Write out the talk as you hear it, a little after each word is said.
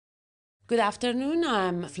Good afternoon.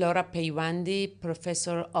 I'm Flora Peyvandi,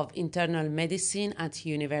 Professor of Internal Medicine at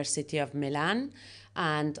University of Milan,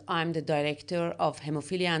 and I'm the Director of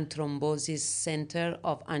Hemophilia and Thrombosis Center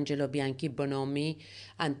of Angelo, Bianchi, Bonomi,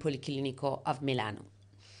 and Policlinico of Milano.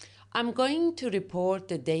 I'm going to report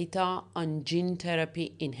the data on gene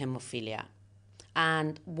therapy in hemophilia.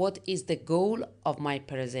 And what is the goal of my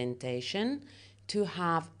presentation? To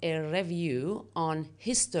have a review on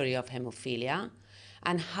history of hemophilia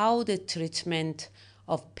and how the treatment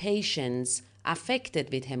of patients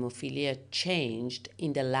affected with hemophilia changed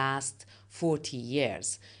in the last 40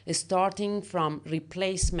 years, starting from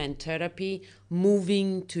replacement therapy,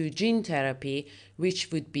 moving to gene therapy,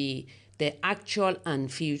 which would be the actual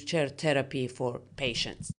and future therapy for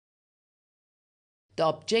patients. The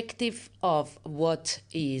objective of what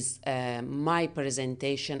is my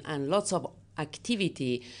presentation and lots of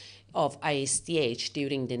activity of ISTH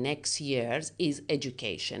during the next years is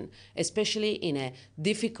education, especially in a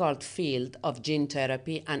difficult field of gene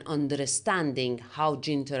therapy and understanding how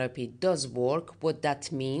gene therapy does work, what that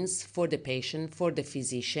means for the patient, for the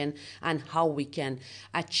physician, and how we can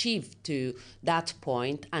achieve to that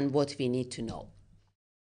point and what we need to know.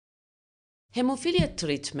 Hemophilia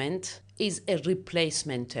treatment is a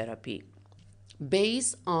replacement therapy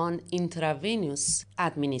based on intravenous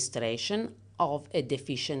administration of a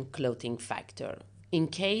deficient clotting factor. In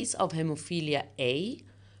case of hemophilia A,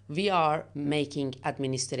 we are making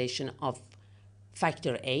administration of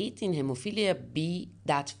factor 8. In hemophilia B,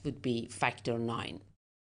 that would be factor 9.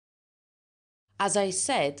 As I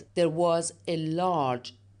said, there was a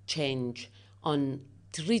large change on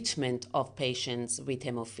treatment of patients with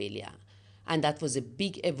hemophilia. And that was a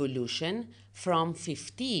big evolution from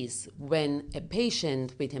 50s when a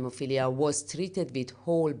patient with hemophilia was treated with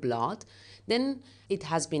whole blood. Then it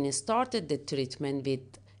has been started the treatment with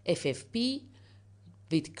FFP,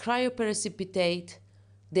 with cryoprecipitate,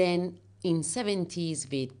 then in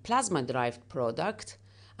 70s with plasma-derived product.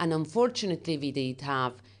 And unfortunately, we did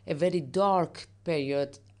have a very dark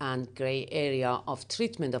period and gray area of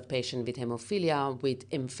treatment of patients with hemophilia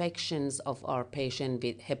with infections of our patient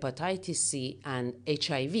with hepatitis C and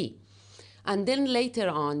HIV. And then later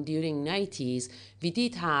on, during 90s, we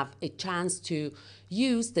did have a chance to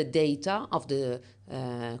use the data of the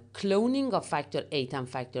cloning of factor 8 and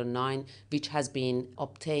factor 9, which has been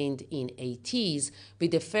obtained in 80s, with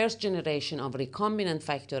the first generation of recombinant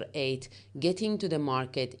factor 8 getting to the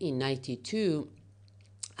market in 92.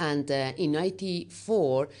 And in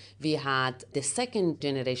 94, we had the second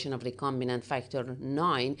generation of recombinant factor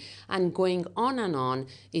 9, and going on,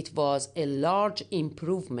 it was a large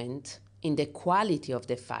improvement in the quality of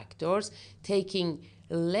the factors, taking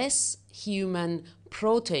less human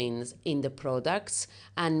proteins in the products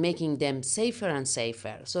and making them safer and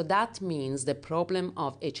safer. So that means the problem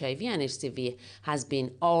of HIV and HCV has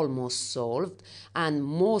been almost solved, and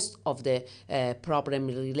most of the problem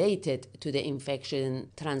related to the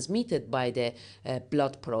infection transmitted by the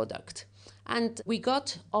blood product. And we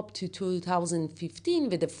got up to 2015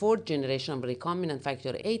 with the fourth generation of recombinant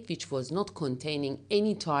factor 8, which was not containing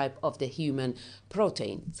any type of the human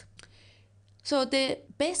proteins. So the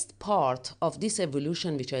best part of this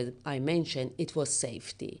evolution, which I mentioned, it was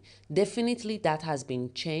safety. Definitely that has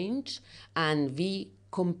been changed, and we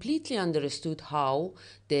completely understood how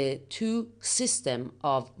the two systems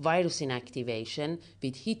of virus inactivation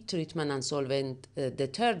with heat treatment and solvent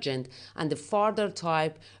detergent and the further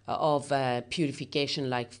type of purification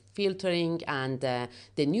like filtering and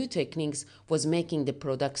the new techniques was making the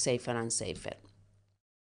product safer and safer.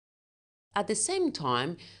 At the same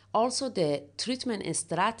time, also the treatment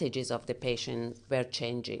strategies of the patient were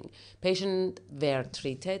changing. Patients were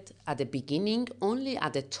treated at the beginning only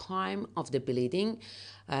at the time of the bleeding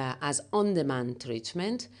as on-demand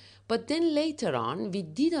treatment, but then later on we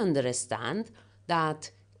did understand that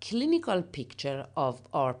clinical picture of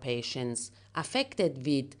our patients affected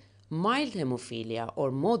with mild hemophilia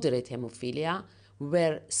or moderate hemophilia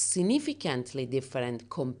were significantly different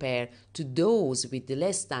compared to those with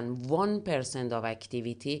less than 1% of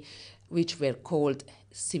activity, which were called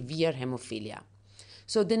severe hemophilia.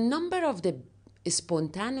 So the number of the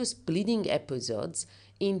spontaneous bleeding episodes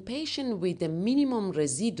in patients with the minimum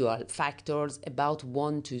residual factors, about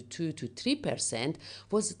 1 to 2 to 3%,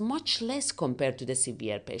 was much less compared to the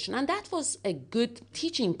severe patient. And that was a good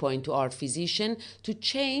teaching point to our physician to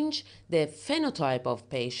change the phenotype of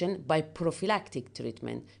patient by prophylactic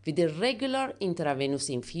treatment with a regular intravenous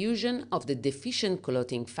infusion of the deficient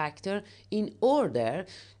clotting factor in order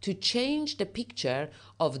to change the picture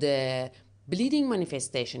of the bleeding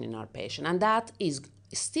manifestation in our patient. And that is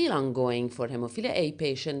still ongoing for hemophilia A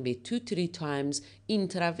patient with 2-3 times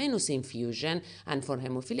intravenous infusion, and for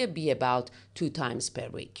hemophilia B about 2 times per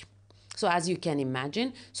week. So as you can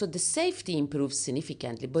imagine, so the safety improves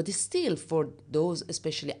significantly, but still for those,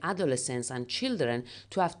 especially adolescents and children,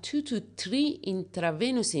 to have 2 to 3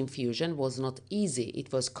 intravenous infusion was not easy.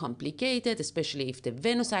 It was complicated, especially if the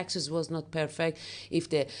venous access was not perfect, if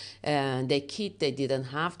the kid, they didn't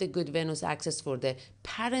have the good venous access, for the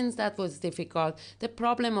parents that was difficult, the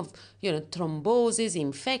problem of thrombosis,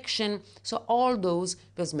 infection, so all those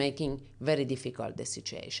was making very difficult the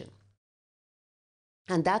situation.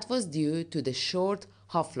 And that was due to the short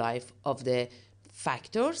half-life of the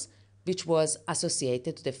factors, which was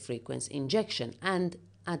associated to the frequent injection. And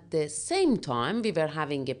at the same time, we were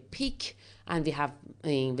having a peak and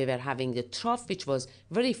we were having the trough, which was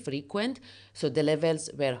very frequent. So the levels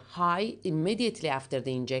were high immediately after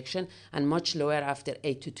the injection and much lower after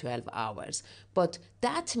 8 to 12 hours. But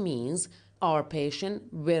that means our patients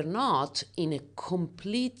were not in a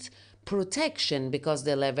complete protection because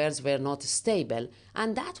the levels were not stable,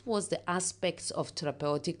 and that was the aspects of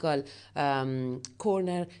therapeutical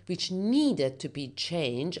corner which needed to be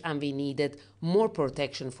changed, and we needed more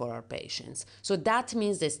protection for our patients. So that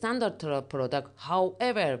means the standard product,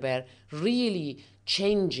 however, were really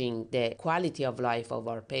changing the quality of life of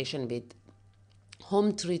our patient with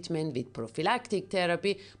home treatment, with prophylactic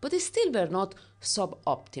therapy, but they still were not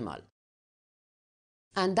suboptimal.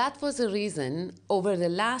 And that was the reason over the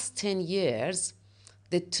last 10 years,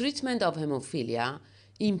 the treatment of hemophilia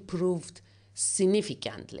improved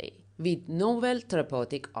significantly with novel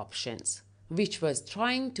therapeutic options, which was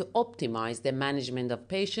trying to optimize the management of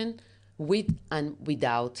patients with and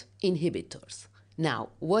without inhibitors. Now,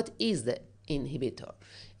 what is the inhibitor?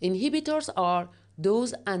 Inhibitors are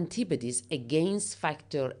those antibodies against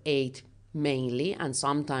factor 8 mainly, and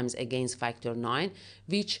sometimes against factor 9,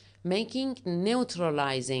 which making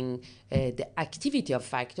neutralizing the activity of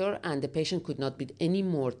factor, and the patient could not be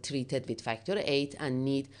anymore treated with factor 8 and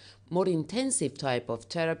need more intensive type of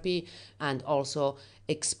therapy and also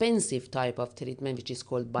expensive type of treatment, which is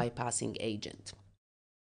called bypassing agent.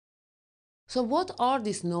 So what are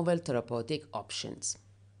these novel therapeutic options?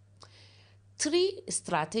 3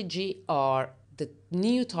 strategies are the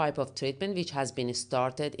new type of treatment which has been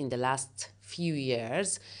started in the last few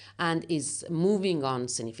years and is moving on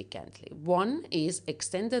significantly. One is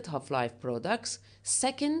extended half-life products,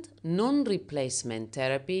 second, non-replacement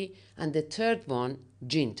therapy, and the third one,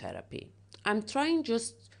 gene therapy. I'm trying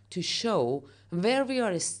just to show where we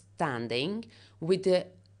are standing with the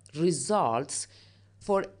results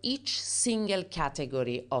for each single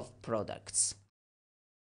category of products.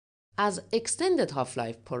 As extended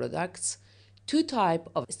half-life products, 2 types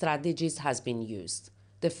of strategies has been used.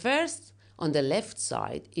 The first, on the left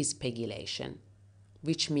side, is pegylation,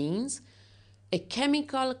 which means a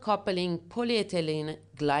chemical coupling polyethylene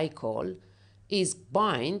glycol is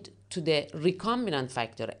bind to the recombinant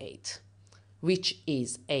factor 8, which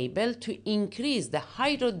is able to increase the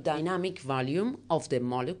hydrodynamic volume of the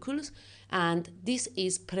molecules, and this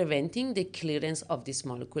is preventing the clearance of this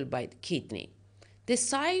molecule by the kidney. The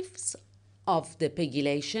size of the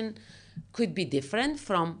pegylation could be different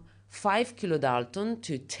from 5 kilodalton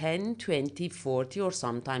to 10, 20, 40, or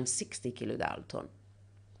sometimes 60 kilodalton.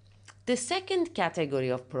 The second category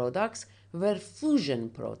of products were fusion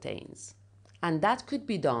proteins, and that could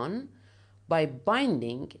be done by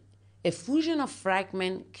binding a fusion of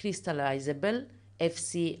fragment crystallizable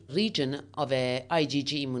Fc region of a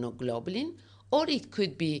IgG immunoglobulin, or it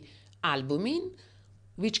could be albumin,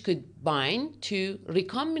 which could bind to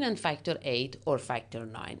recombinant factor 8 or factor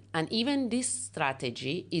 9. And even this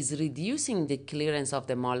strategy is reducing the clearance of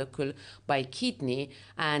the molecule by kidney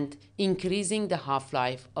and increasing the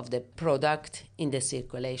half-life of the product in the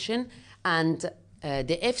circulation. And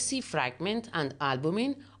the Fc fragment and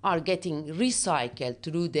albumin are getting recycled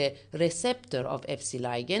through the receptor of Fc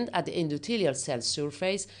ligand at the endothelial cell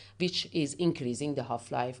surface, which is increasing the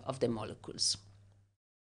half-life of the molecules.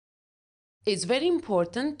 It's very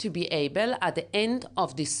important to be able at the end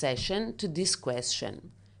of this session to this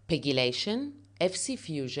question. Pegylation, Fc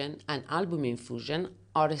fusion, and albumin fusion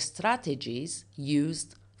are strategies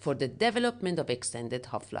used for the development of extended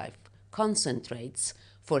half-life concentrates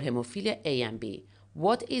for hemophilia A and B.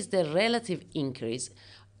 What is the relative increase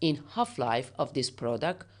in half-life of this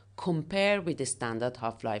product compared with the standard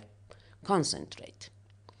half-life concentrate?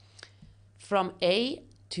 From A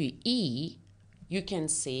to E, you can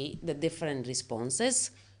see the different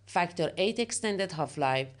responses. Factor 8 extended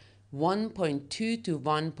half-life, 1.2 to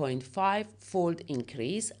 1.5 fold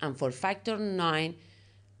increase, and for factor 9,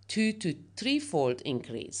 2 to 3 fold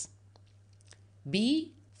increase.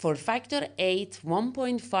 B, for factor 8,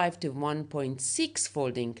 1.5 to 1.6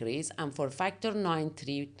 fold increase, and for factor 9,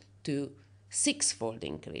 3 to 6 fold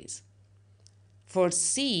increase. For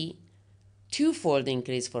C, 2-fold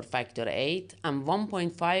increase for factor 8 and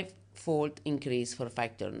 1.5-fold increase for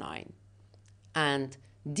factor 9. And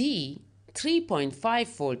D,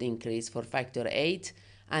 3.5-fold increase for factor 8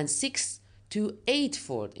 and 6 to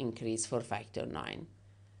 8-fold increase for factor 9.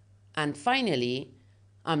 And finally,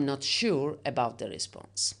 I'm not sure about the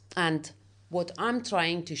response. And what I'm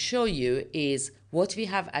trying to show you is what we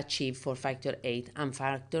have achieved for factor 8 and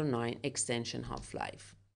factor 9 extension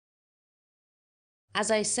half-life. As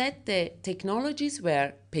I said, the technologies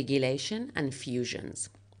were pegylation and fusions.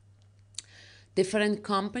 Different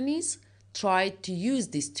companies tried to use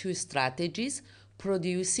these two strategies,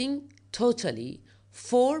 producing totally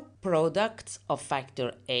 4 products of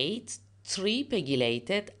factor 8, 3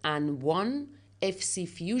 pegylated and 1 FC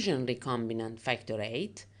fusion recombinant factor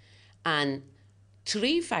 8, and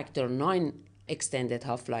 3 factor 9 extended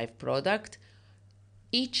half-life product,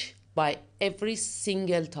 each by every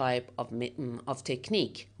single type of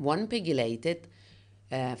technique. 1 pegylated,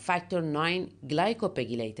 factor 9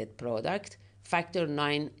 glycopegylated product, factor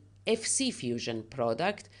 9 FC fusion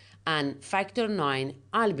product, and factor 9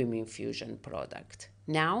 albumin fusion product.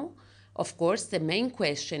 Now, of course, the main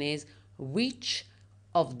question is which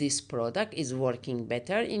of this product is working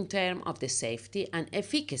better in terms of the safety and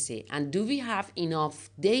efficacy, and do we have enough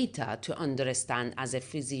data to understand as a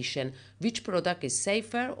physician which product is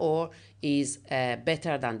safer or is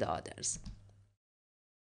better than the others.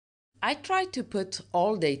 I tried to put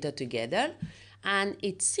all data together, and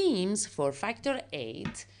it seems for factor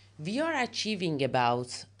 8 we are achieving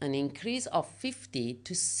about an increase of 50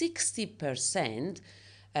 to 60%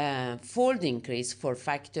 fold increase for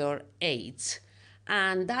factor 8,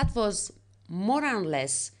 and that was more or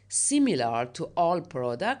less similar to all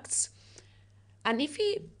products. And if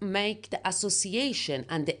we make the association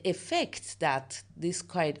and the effect that this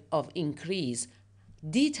kind of increase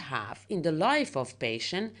did have in the life of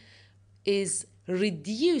patient is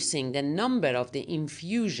reducing the number of the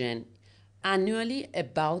infusion annually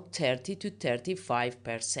about 30 to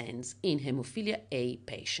 35% in hemophilia A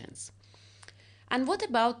patients. And what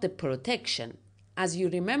about the protection? As you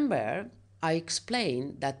remember, I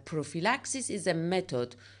explained that prophylaxis is a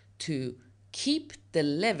method to keep the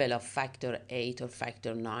level of factor 8 or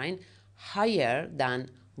factor 9 higher than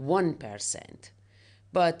 1%.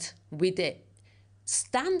 But with the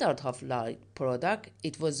standard half-life product,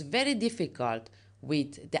 it was very difficult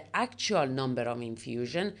with the actual number of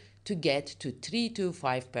infusion to get to 3 to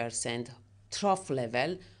 5% trough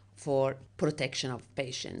level for protection of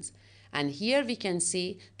patients. And here we can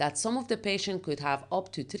see that some of the patients could have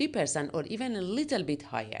up to 3% or even a little bit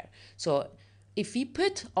higher. So if we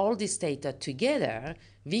put all this data together,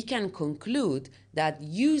 we can conclude that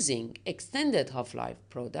using extended half-life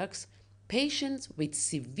products, patients with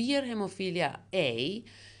severe hemophilia A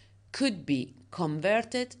could be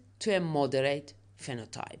converted to a moderate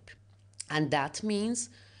phenotype. And that means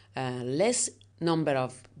less number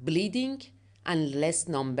of bleeding and less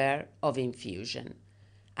number of infusion.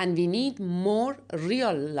 And we need more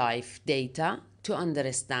real-life data to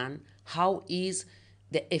understand how is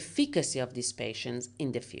the efficacy of these patients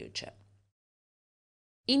in the future.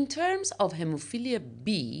 In terms of hemophilia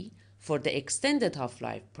B, for the extended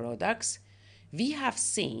half-life products, we have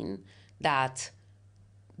seen that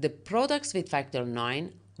the products with factor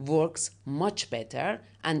 9 works much better,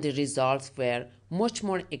 and the results were much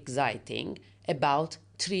more exciting. About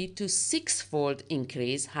 3 to 6-fold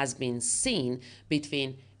increase has been seen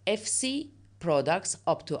between FC products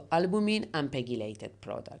up to albumin and pegylated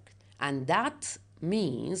product. And that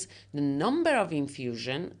means the number of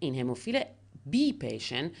infusion in hemophilia B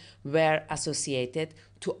patient were associated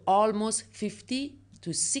to almost 50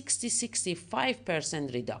 to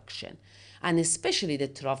 65% reduction. And especially the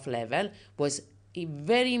trough level was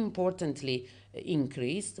very importantly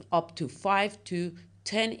increased up to 5 to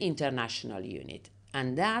 10 international unit.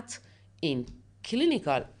 And that in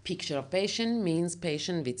clinical picture of patient means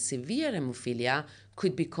patient with severe hemophilia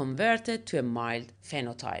could be converted to a mild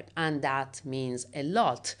phenotype. And that means a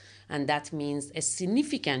lot. And that means a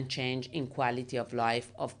significant change in quality of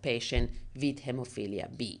life of patient with hemophilia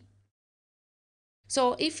B.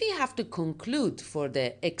 So if we have to conclude for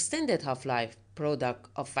the extended half-life product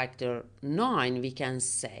of factor 9, we can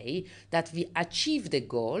say that we achieved the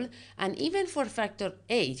goal, and even for factor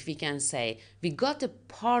 8, we can say we got a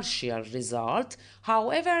partial result.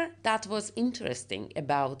 However, that was interesting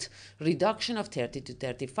about reduction of 30 to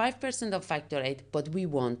 35% of factor 8, but we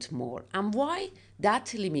want more. And why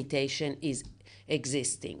that limitation is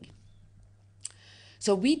existing?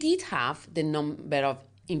 So we did have the number of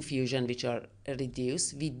infusion which are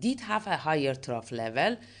reduced. We did have a higher trough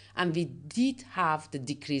level, and we did have the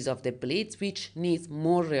decrease of the bleeds, which needs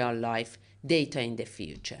more real life data in the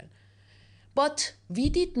future. But we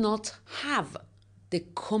did not have the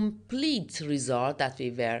complete result that we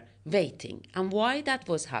were waiting. And why that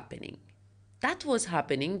was happening? That was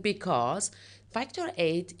happening because factor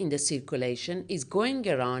VIII in the circulation is going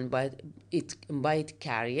around by its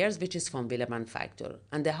carriers, which is von Willebrand factor.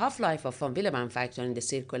 And the half-life of von Willebrand factor in the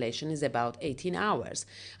circulation is about 18 hours.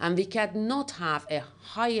 And we cannot have a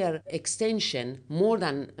higher extension, more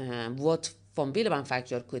than what von Willebrand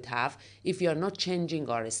factor could have, if you are not changing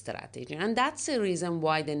our strategy. And that's the reason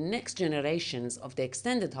why the next generations of the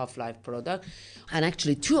extended half-life product, and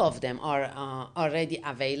actually 2 of them are already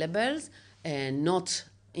available, not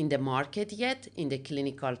in the market yet, in the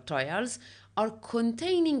clinical trials, are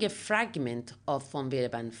containing a fragment of von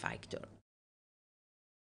Willebrand factor.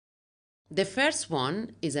 The first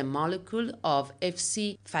one is a molecule of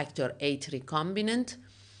Fc factor VIII recombinant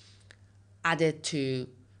added to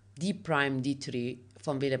D'-D3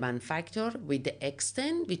 von Willebrand factor with the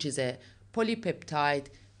Xten, which is a polypeptide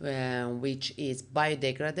which is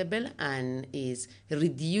biodegradable and is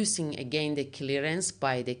reducing again the clearance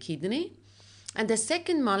by the kidney. And the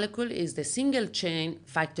second molecule is the single chain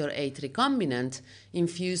factor VIII recombinant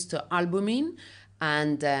infused to albumin,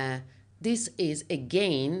 and this is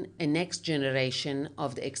again a next generation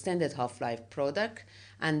of the extended half-life product,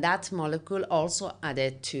 and that molecule also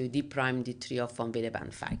added to D'-D3 of von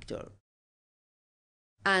Willebrand factor.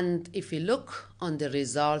 And if you look on the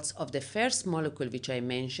results of the first molecule which I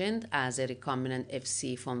mentioned as a recombinant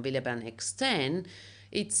Fc von Willebrand X10,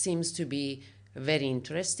 it seems to be very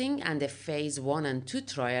interesting, and the phase 1 and 2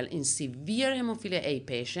 trial in severe hemophilia A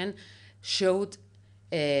patient showed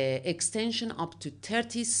extension up to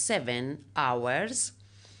 37 hours,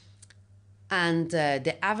 and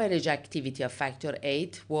the average activity of factor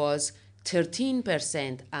VIII was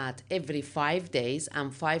 13% at every 5 days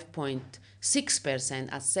and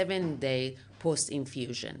 5.6% at 7 days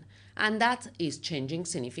post-infusion. And that is changing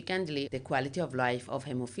significantly the quality of life of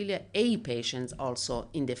hemophilia A patients also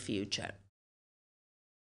in the future.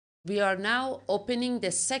 We are now opening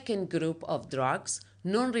the second group of drugs,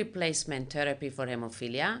 non-replacement therapy for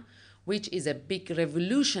hemophilia, which is a big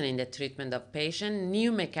revolution in the treatment of patients,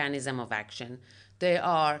 new mechanism of action. There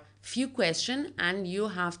are few questions and you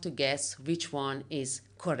have to guess which one is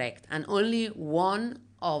correct, and only one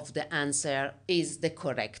of the answer is the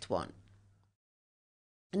correct one.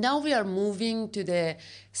 Now we are moving to the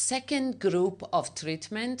second group of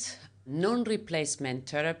treatment, non-replacement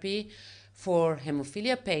therapy for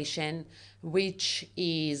hemophilia patient, which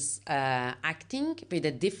is acting with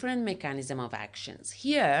a different mechanism of actions.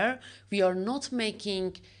 Here, we are not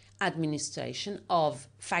making administration of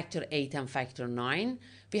factor VIII and factor IX.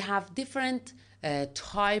 We have different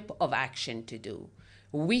type of action to do.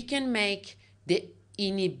 We can make the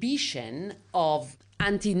inhibition of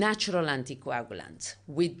anti-natural anticoagulants.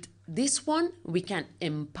 With this one, we can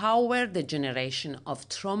empower the generation of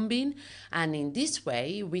thrombin, and in this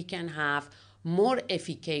way, we can have more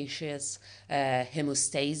efficacious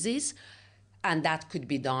hemostasis, and that could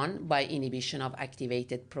be done by inhibition of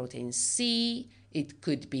activated protein C. It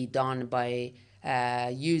could be done by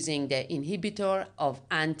using the inhibitor of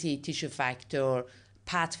anti-tissue factor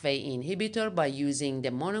pathway inhibitor, by using the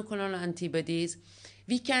monoclonal antibodies.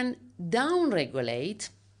 We can downregulate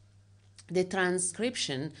the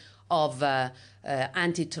transcription of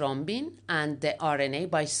antithrombin and the RNA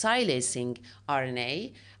by silencing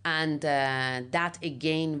RNA, and that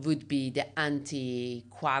again would be the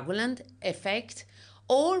anticoagulant effect.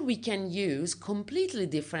 Or we can use completely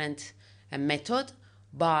different method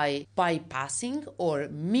by bypassing or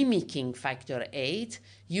mimicking factor VIII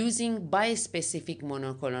using bispecific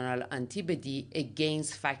monoclonal antibody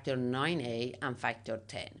against factor IXA and factor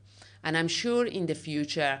X. And I'm sure in the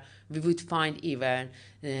future we would find even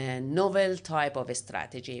a novel type of a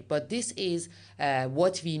strategy. But this is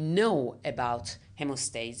what we know about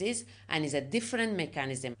hemostasis, and is a different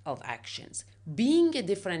mechanism of actions. Being a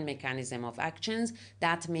different mechanism of actions,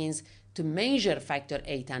 that means to measure factor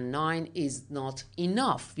VIII and IX is not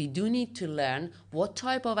enough. We do need to learn what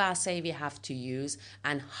type of assay we have to use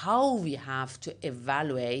and how we have to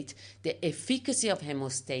evaluate the efficacy of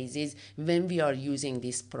hemostasis when we are using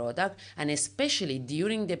this product, and especially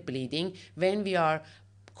during the bleeding when we are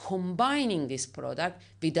combining this product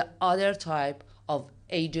with the other type of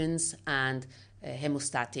agents and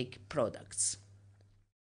hemostatic products.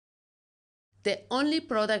 The only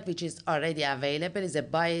product which is already available is a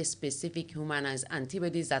bispecific humanized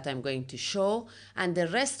antibodies that I'm going to show, and the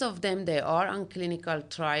rest of them, they are on clinical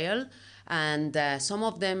trial, and some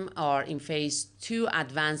of them are in phase 2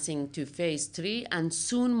 advancing to phase 3, and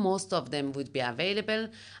soon most of them would be available,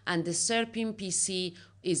 and the Serpin PC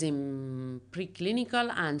is in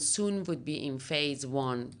preclinical and soon would be in phase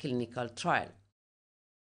 1 clinical trial.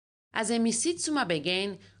 As emicizumab,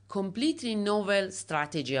 again, completely novel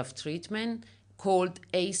strategy of treatment called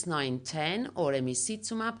ACE910 or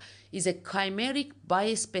emicizumab is a chimeric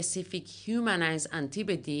bispecific humanized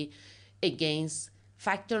antibody against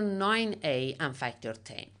factor 9A and factor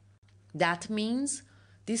 10. That means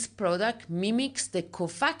this product mimics the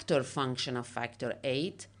cofactor function of factor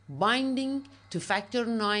 8, binding to factor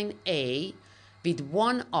 9A with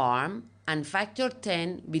one arm and factor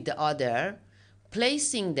 10 with the other,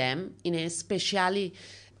 placing them in a specially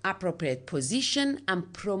appropriate position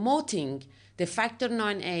and promoting the factor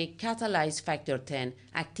 9A catalyzed factor 10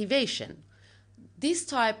 activation. This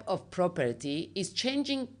type of property is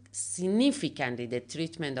changing significantly the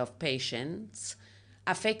treatment of patients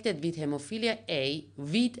affected with hemophilia A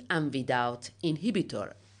with and without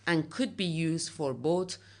inhibitor, and could be used for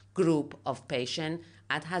both group of patients,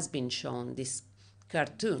 as has been shown this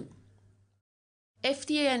cartoon.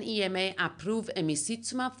 FDA and EMA approve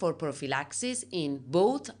emicizumab for prophylaxis in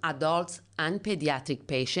both adults and pediatric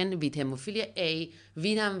patients with hemophilia A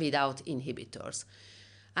with and without inhibitors,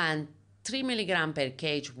 and 3 mg per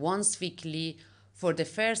kg once weekly for the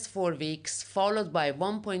first 4 weeks, followed by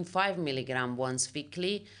 1.5 mg once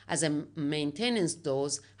weekly as a maintenance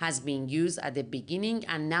dose has been used at the beginning,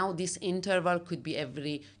 and now this interval could be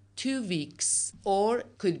every 2 weeks or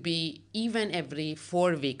could be even every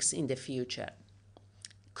 4 weeks in the future.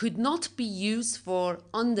 Could not be used for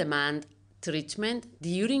on-demand treatment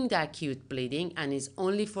during the acute bleeding and is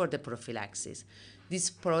only for the prophylaxis. This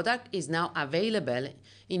product is now available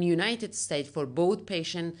in United States for both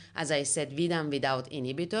patients, as I said, with and without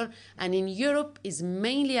inhibitor, and in Europe is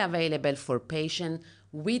mainly available for patients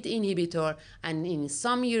with inhibitor, and in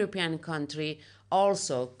some European countries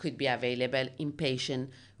also could be available in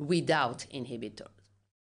patients without inhibitor.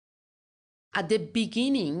 At the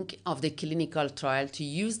beginning of the clinical trial to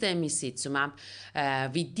use the emicizumab,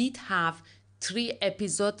 we did have 3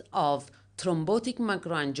 episodes of thrombotic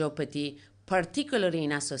macroangiopathy, particularly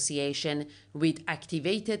in association with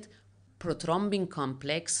activated prothrombin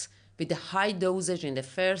complex with a high dosage in the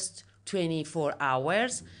first 24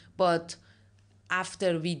 hours, but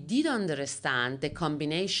after we did understand the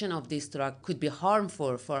combination of this drug could be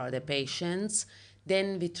harmful for the patients,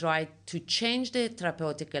 then we tried to change the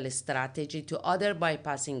therapeutical strategy to other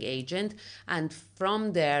bypassing agent, and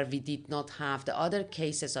from there we did not have the other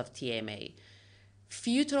cases of TMA.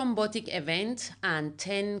 Few thrombotic events and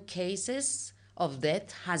 10 cases of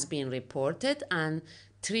death has been reported, and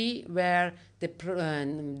 3 were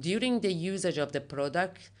during the usage of the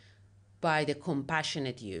product by the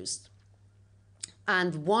compassionate use,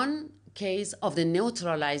 and 1 case of the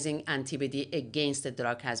neutralizing antibody against the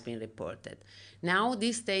drug has been reported. Now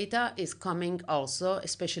this data is coming also,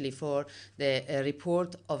 especially for the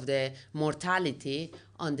report of the mortality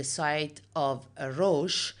on the side of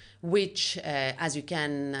Roche, which, as you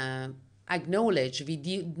can acknowledge, we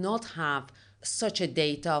did not have such a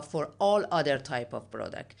data for all other type of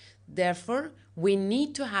product. Therefore, we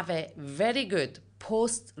need to have a very good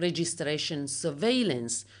post-registration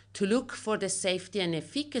surveillance to look for the safety and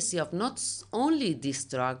efficacy of not only this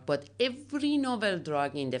drug, but every novel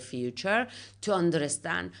drug in the future, to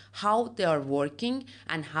understand how they are working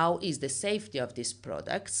and how is the safety of these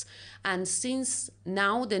products. And since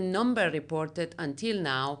now the number reported until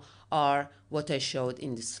now are what I showed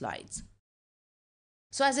in the slides.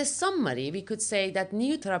 So as a summary, we could say that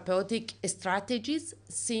new therapeutic strategies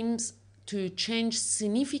seems to change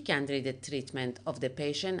significantly the treatment of the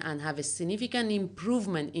patient and have a significant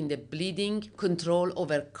improvement in the bleeding control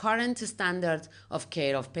over current standard of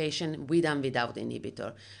care of patient with and without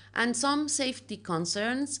inhibitor. And some safety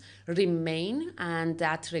concerns remain, and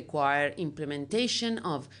that require implementation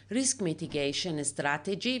of risk mitigation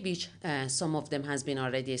strategy, which some of them has been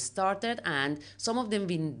already started, and some of them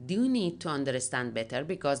we do need to understand better,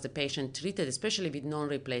 because the patient treated, especially with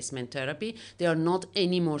non-replacement therapy, they are not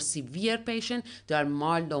any more severe patients, they are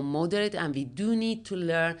mild or moderate, and we do need to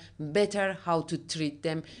learn better how to treat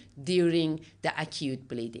them during the acute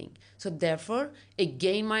bleeding. So therefore,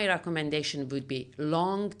 again, my recommendation would be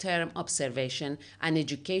long-term observation and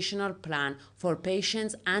educational plan for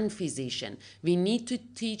patients and physicians. We need to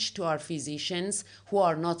teach to our physicians who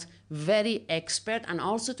are not very expert, and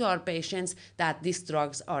also to our patients, that these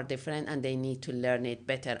drugs are different and they need to learn it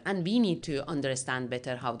better, and we need to understand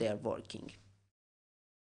better how they are working.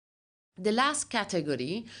 The last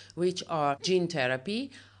category, which are gene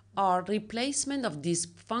therapy, are replacement of this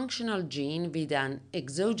functional gene with an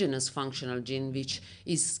exogenous functional gene, which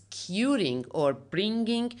is curing or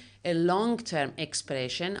bringing a long-term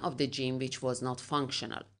expression of the gene which was not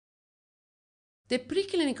functional. The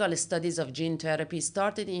preclinical studies of gene therapy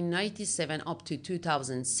started in 1997 up to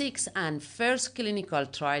 2006, and first clinical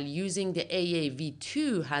trial using the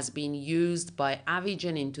AAV2 has been used by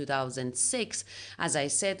Avigen in 2006, as I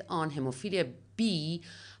said, on hemophilia B.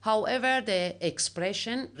 However, the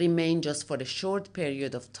expression remained just for a short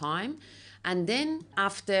period of time. And then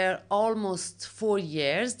after almost 4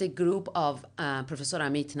 years, the group of Professor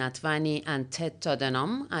Amit Natvani and Ted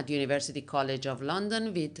Tottenham at University College of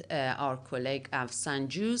London with our colleague of St.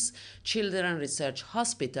 Jude's Children's Research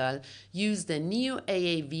Hospital used the new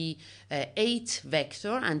AAV8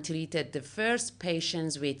 vector and treated the first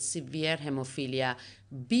patients with severe hemophilia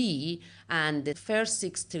B, and the first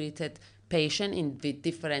 6 treated patient with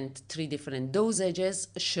three different dosages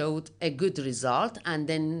showed a good result, and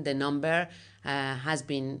then the number has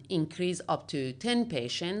been increased up to 10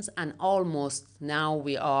 patients, and almost now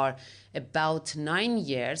we are about 9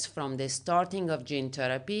 years from the starting of gene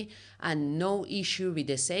therapy, and no issue with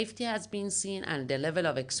the safety has been seen, and the level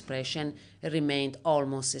of expression remained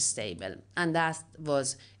almost stable. And that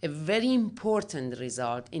was a very important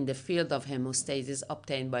result in the field of hemostasis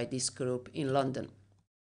obtained by this group in London.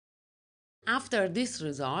 After this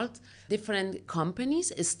result, different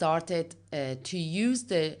companies started to use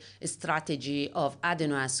the strategy of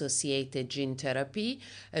adeno-associated gene therapy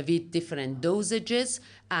with different dosages,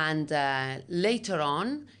 and later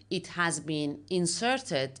on it has been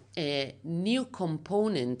inserted a new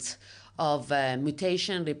component of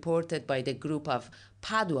mutation reported by the group of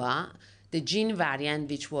Padua, the gene variant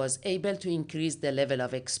which was able to increase the level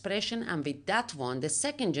of expression, and with that one, the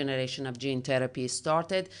second generation of gene therapy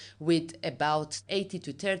started with about 80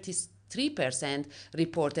 to 33%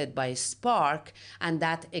 reported by Spark, and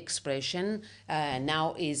that expression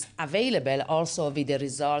now is available also with the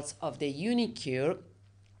results of the Unicure,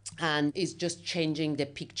 and is just changing the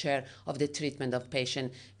picture of the treatment of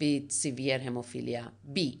patients with severe hemophilia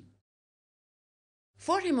B.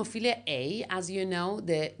 For hemophilia A, as you know,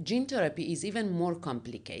 the gene therapy is even more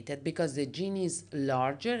complicated because the gene is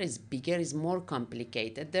larger, is bigger, is more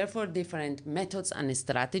complicated. Therefore, different methods and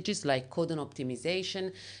strategies like codon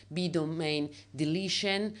optimization, B-domain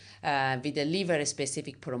deletion with a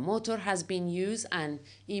liver-specific promoter has been used, and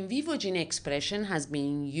in vivo gene expression has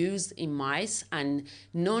been used in mice and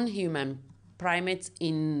non-human primates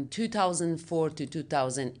in 2004 to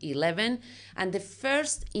 2011, and the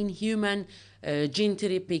first in-human gene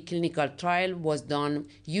therapy clinical trial was done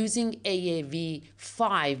using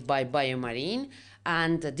AAV5 by BioMarin,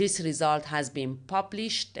 and this result has been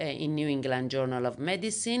published in New England Journal of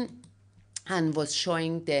Medicine and was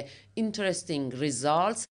showing the interesting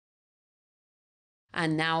results.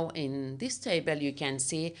 And now in this table you can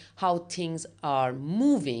see how things are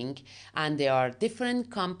moving, and there are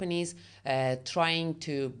different companies trying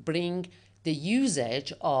to bring the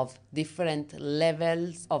usage of different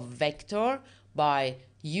levels of vector by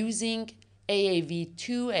using AAV2,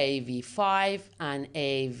 AAV5 and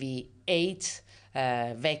AAV8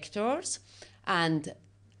 vectors. And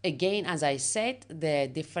again, as I said, the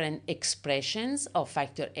different expressions of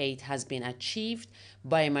factor 8 has been achieved.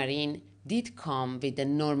 BioMarin did come with the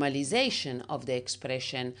normalization of the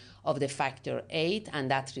expression of the factor 8,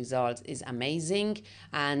 and that result is amazing.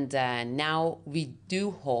 And now we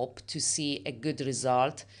do hope to see a good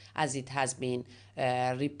result, as it has been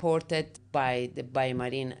reported by the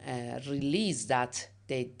BioMarin release that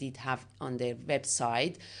they did have on their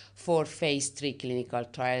website for phase 3 clinical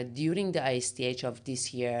trial during the ISTH of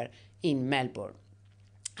this year in Melbourne.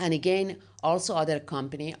 And again, also other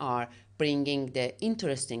companies are bringing the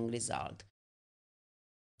interesting result.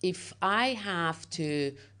 If I have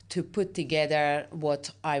to put together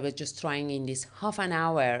what I was just trying in this half an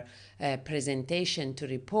hour presentation to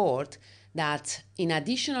report, that in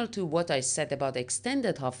addition to what I said about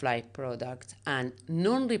extended half-life product and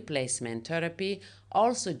non-replacement therapy,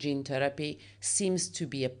 also gene therapy seems to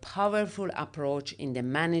be a powerful approach in the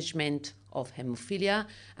management of hemophilia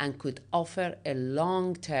and could offer a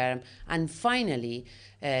long-term and finally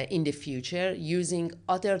in the future using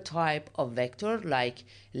other type of vector like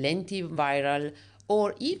lentiviral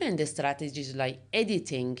or even the strategies like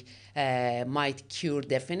editing might cure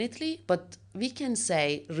definitely, but we can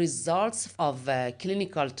say results of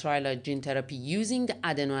clinical trial of gene therapy using the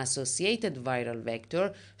adeno-associated viral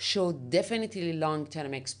vector show definitely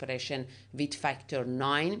long-term expression with factor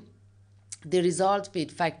 9. The result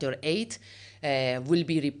with factor 8 will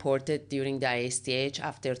be reported during the ISTH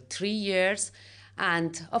after 3 years.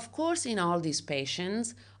 And of course, in all these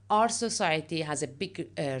patients, our society has a big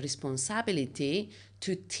responsibility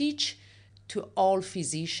to teach to all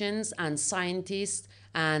physicians and scientists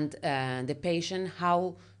and the patient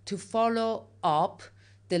how to follow up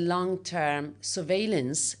the long-term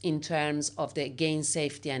surveillance in terms of the gain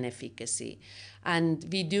safety and efficacy. And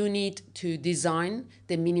we do need to design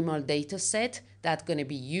the minimal data set that's going to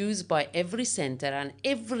be used by every center, and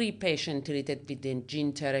every patient treated with the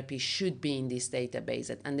gene therapy should be in this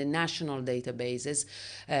database, and the national databases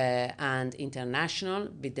and international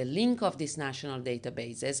with the link of these national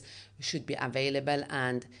databases should be available,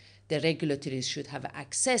 and the regulators should have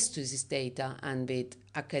access to this data, and with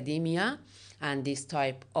academia and this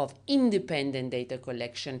type of independent data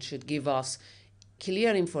collection should give us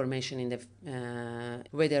clear information in the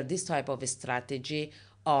whether this type of strategy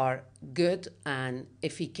are good and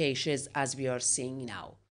efficacious as we are seeing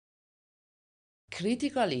now.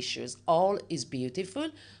 Critical issues, all is beautiful,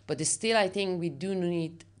 but still I think we do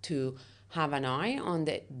need to have an eye on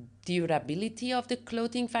the durability of the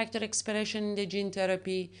clothing factor expression in the gene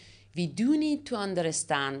therapy. We do need to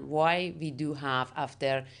understand why we do have,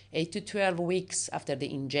 after 8 to 12 weeks after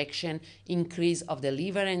the injection, increase of the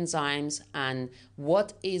liver enzymes, and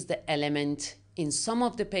what is the element in some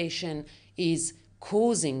of the patient is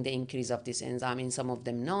causing the increase of this enzyme, in some of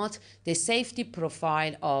them not. The safety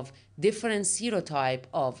profile of different serotype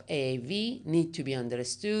of AAV need to be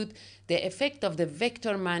understood. The effect of the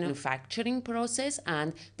vector manufacturing process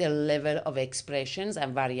and the level of expressions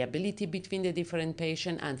and variability between the different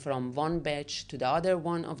patients and from one batch to the other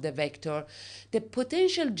one of the vector. The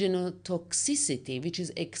potential genotoxicity, which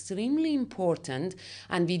is extremely important,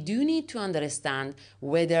 and we do need to understand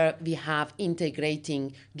whether we have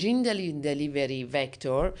integrating gene delivery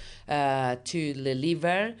vector to the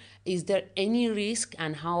liver. Is there any risk,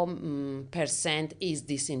 and how percent is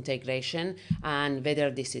this integration, and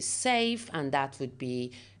whether this is safe? And that would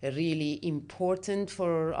be really important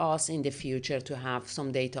for us in the future to have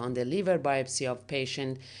some data on the liver biopsy of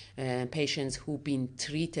patients who've been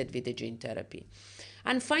treated with the gene therapy.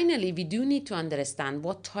 And finally, we do need to understand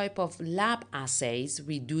what type of lab assays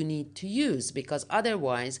we do need to use, because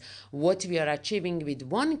otherwise what we are achieving with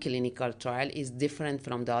one clinical trial is different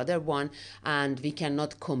from the other one, and we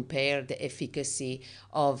cannot compare the efficacy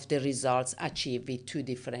of the results achieved with two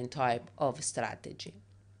different types of strategy.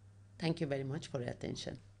 Thank you very much for your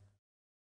attention.